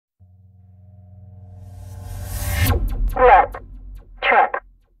BLIP-TRIP.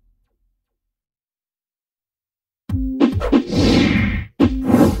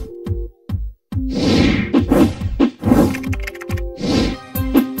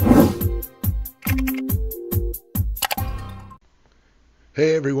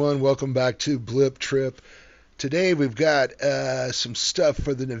 Hey everyone, welcome back to BLIP-TRIP. Today we've got some stuff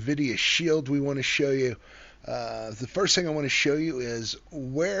for the Nvidia Shield we want to show you. The first thing I want to show you is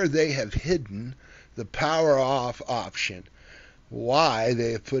where they have hidden the power off option. Why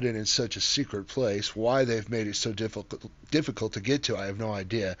they have put it in such a secret place, why they've made it so difficult to get to, I have no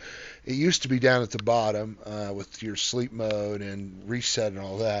idea. It used to be down at the bottom with your sleep mode and reset and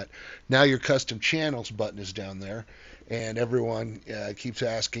all that. Now your custom channels button is down there, and everyone keeps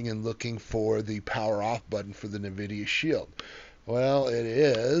asking and looking for the power off button for the Nvidia Shield. Well, it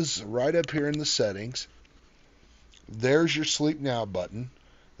is right up here in the settings. There's your sleep now button.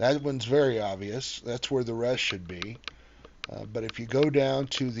 That one's very obvious. That's where the rest should be. But if you go down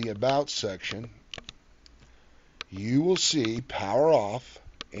to the About section, you will see Power Off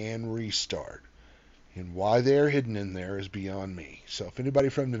and Restart. And why they're hidden in there is beyond me. So if anybody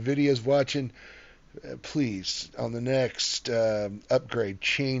from NVIDIA is watching, please, on the next upgrade,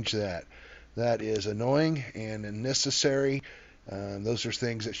 change that. That is annoying and unnecessary. Those are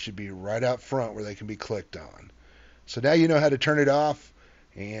things that should be right out front where they can be clicked on. So now you know how to turn it off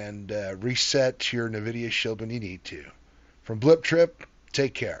and reset your NVIDIA Shield when you need to. From BLIP-TRIP,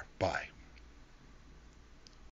 take care. Bye.